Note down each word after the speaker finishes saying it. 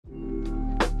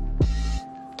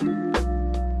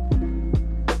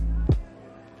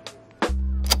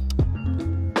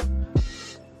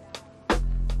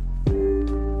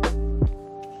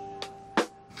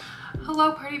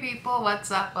people, what's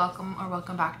up?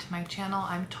 Welcome back to my channel.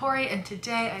 I'm Tori and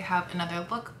today I have another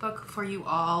lookbook for you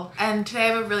all. And today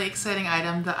I have a really exciting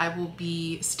item that I will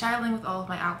be styling with all of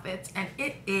my outfits, and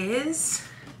it is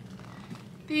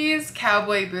these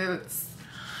cowboy boots.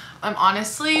 I'm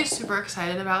honestly super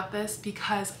excited about this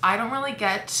because I don't really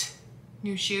get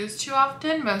new shoes too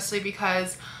often, mostly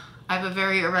because I have a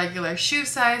very irregular shoe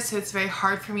size, so it's very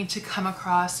hard for me to come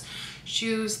across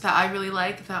shoes that I really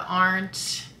like that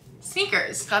aren't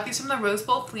sneakers. Got these from the Rose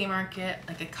Bowl flea market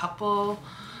like a couple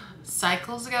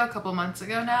cycles ago, a couple months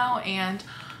ago now, and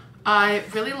I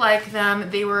really like them.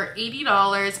 They were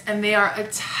 $80 and they are a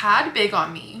tad big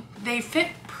on me. They fit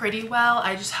pretty well.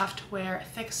 I just have to wear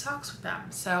thick socks with them.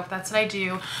 So that's what I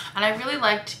do. And I really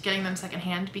liked getting them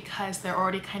secondhand because they're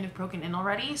already kind of broken in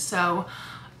already. So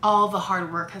all the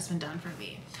hard work has been done for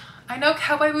me. I know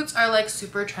cowboy boots are like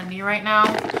super trendy right now.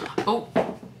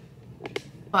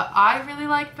 But I really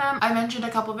like them. I mentioned a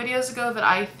couple videos ago that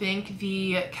I think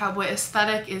the cowboy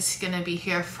aesthetic is gonna be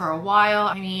here for a while.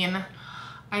 I mean,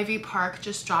 Ivy Park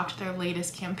just dropped their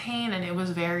latest campaign and it was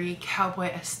very cowboy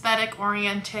aesthetic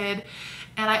oriented.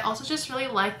 And I also just really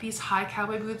like these high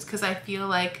cowboy boots because I feel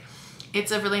like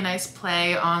it's a really nice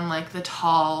play on like the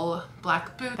tall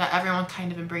black boot that everyone kind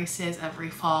of embraces every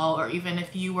fall, or even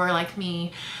if you were like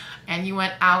me and you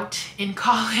went out in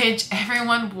college,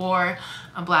 everyone wore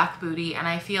a black bootie, and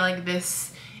I feel like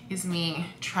this is me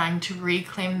trying to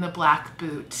reclaim the black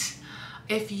boot.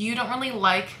 If you don't really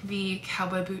like the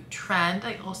cowboy boot trend,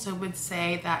 I also would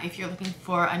say that if you're looking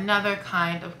for another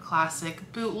kind of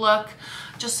classic boot look,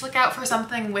 just look out for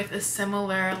something with a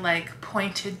similar like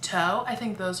pointed toe. I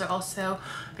think those are also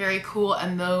very cool,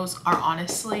 and those are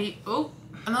honestly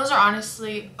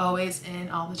always in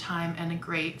all the time and a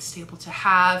great staple to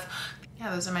have. Yeah,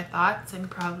 those are my thoughts. I'm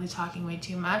probably talking way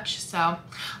too much, so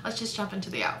let's just jump into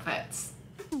the outfits.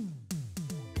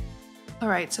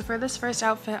 Alright, so for this first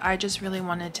outfit, I just really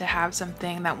wanted to have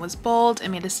something that was bold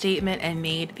and made a statement and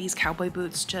made these cowboy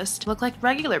boots just look like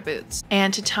regular boots.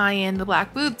 And to tie in the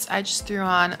black boots, I just threw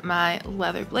on my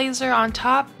leather blazer on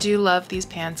top. Do love these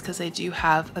pants because they do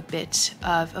have a bit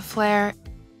of a flare.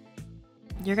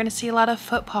 You're gonna see a lot of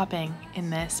foot popping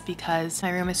in this because my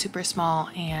room is super small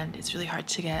and it's really hard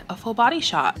to get a full body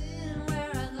shot.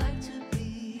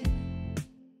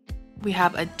 We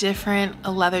have a different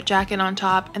leather jacket on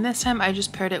top, and this time I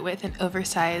just paired it with an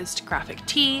oversized graphic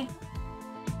tee.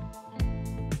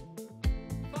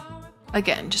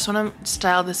 Again, just want to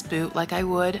style this boot like I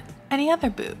would any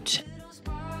other boot.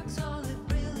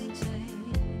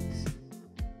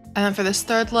 And then for this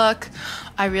third look,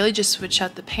 I really just switched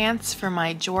out the pants for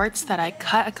my jorts that I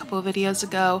cut a couple of videos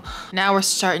ago. Now we're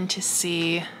starting to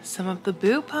see some of the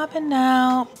boot popping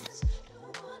out.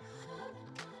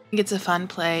 It's a fun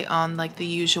play on like the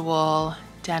usual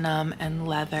denim and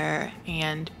leather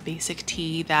and basic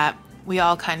tee that we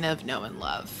all kind of know and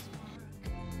love.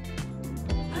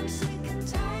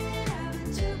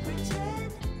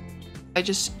 I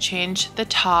just changed the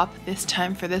top this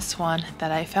time for this one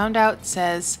that I found out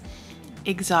says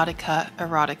exotica,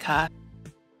 erotica.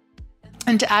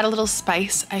 And to add a little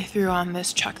spice, I threw on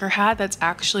this trucker hat that's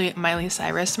actually Miley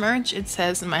Cyrus merch. It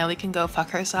says Miley can go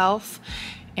fuck herself,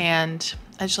 and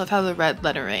I just love how the red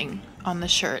lettering on the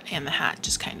shirt and the hat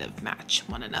just kind of match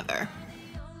one another.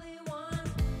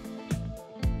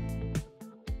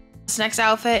 This next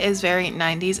outfit is very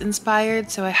 90s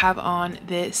inspired, so I have on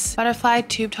this butterfly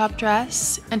tube top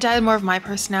dress. And to add more of my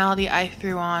personality, I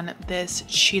threw on this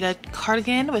cheetah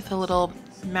cardigan with a little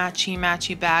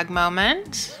matchy bag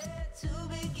moment.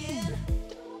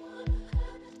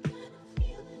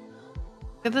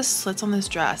 Look at the slits on this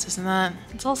dress, isn't that?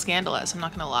 It's a little scandalous, I'm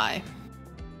not gonna lie.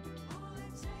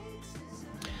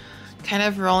 Kind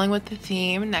of rolling with the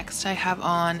theme. Next I have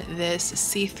on this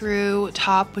see-through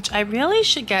top, which I really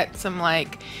should get some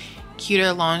like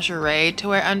cuter lingerie to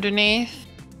wear underneath.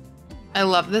 I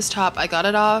love this top. I got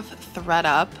it off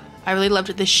ThredUp. I really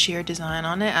loved the sheer design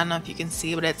on it. I don't know if you can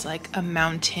see, but it's like a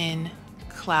mountain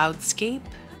cloudscape.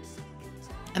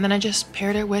 And then I just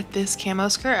paired it with this camo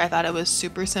skirt. I thought it was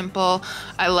super simple.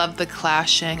 I love the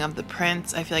clashing of the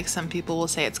prints. I feel like some people will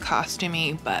say it's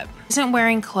costumey, but isn't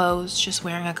wearing clothes just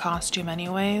wearing a costume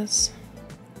anyways?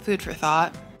 Food for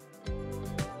thought.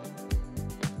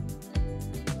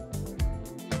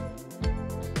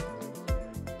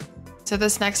 So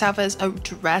this next outfit is a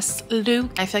dress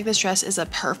look. I feel like this dress is a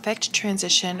perfect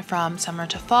transition from summer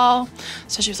to fall,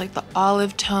 especially with like the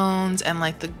olive tones and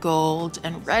like the gold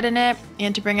and red in it.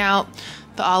 And to bring out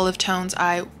the olive tones,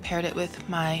 I paired it with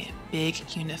my big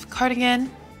unif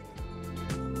cardigan.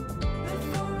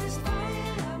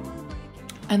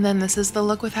 And then this is the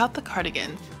look without the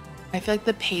cardigan. I feel like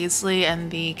the paisley and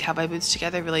the cowboy boots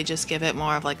together really just give it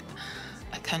more of like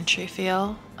a country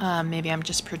feel. Maybe I'm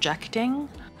just projecting.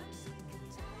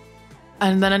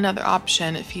 And then another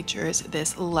option features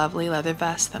this lovely leather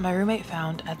vest that my roommate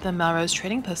found at the Melrose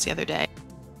Trading Post the other day.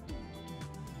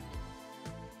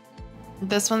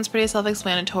 This one's pretty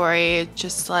self-explanatory,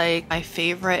 just like my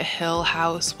favorite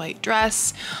hillhouse white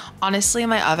dress. Honestly,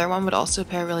 my other one would also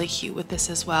pair really cute with this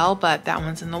as well, but that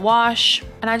one's in the wash.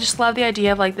 And I just love the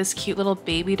idea of like this cute little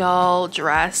baby doll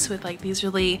dress with like these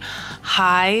really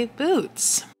high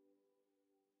boots.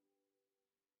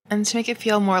 And to make it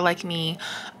feel more like me,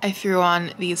 I threw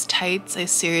on these tights. I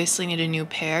seriously need a new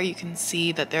pair. You can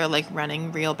see that they're like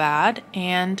running real bad.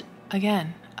 And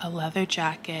again, a leather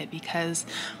jacket, because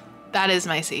that is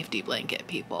my safety blanket,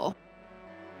 people.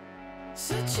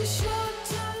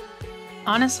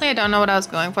 Honestly, I don't know what I was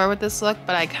going for with this look,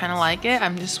 but I kind of like it.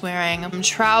 I'm just wearing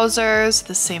trousers,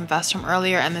 the same vest from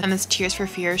earlier, and this Tears for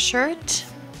Fears shirt.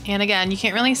 And again, you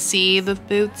can't really see the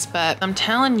boots, but I'm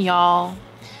telling y'all,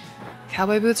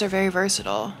 cowboy boots are very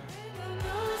versatile.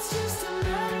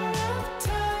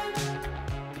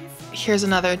 Here's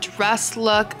another dress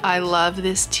look. I love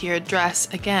this tiered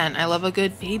dress. Again, I love a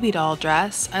good baby doll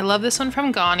dress. I love this one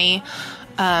from Ghani.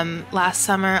 Last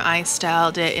summer I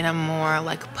styled it in a more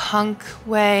like punk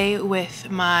way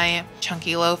with my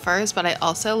chunky loafers, but I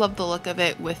also love the look of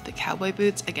it with the cowboy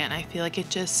boots. Again, I feel like it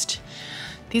just,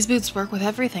 these boots work with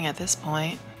everything at this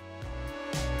point.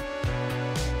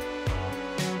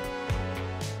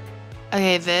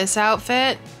 Okay, this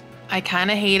outfit, I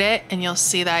kind of hate it, and you'll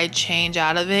see that I change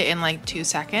out of it in like 2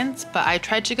 seconds, but I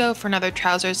tried to go for another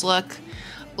trousers look.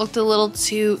 Looked a little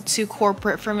too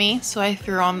corporate for me, so I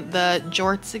threw on the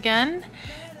jorts again,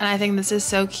 and I think this is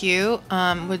so cute.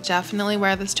 Would definitely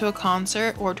wear this to a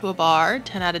concert or to a bar.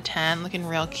 10 out of 10, looking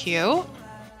real cute.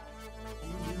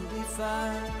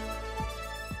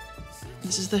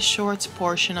 This is the shorts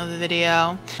portion of the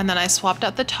video, and then I swapped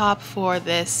out the top for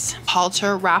this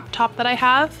halter wrap top that I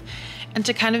have. And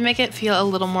to kind of make it feel a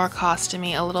little more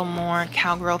costumey, a little more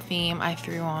cowgirl theme, I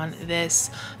threw on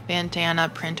this bandana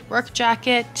print work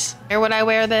jacket. Where would I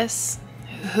wear this?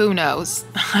 Who knows?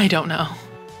 I don't know.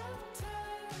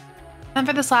 And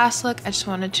for this last look, I just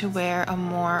wanted to wear a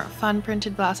more fun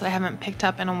printed blouse that I haven't picked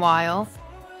up in a while.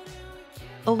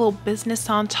 A little business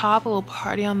on top, a little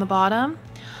party on the bottom.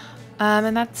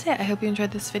 And that's it. I hope you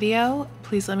enjoyed this video.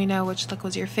 Please let me know which look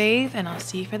was your fave, and I'll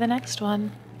see you for the next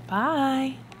one.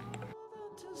 Bye!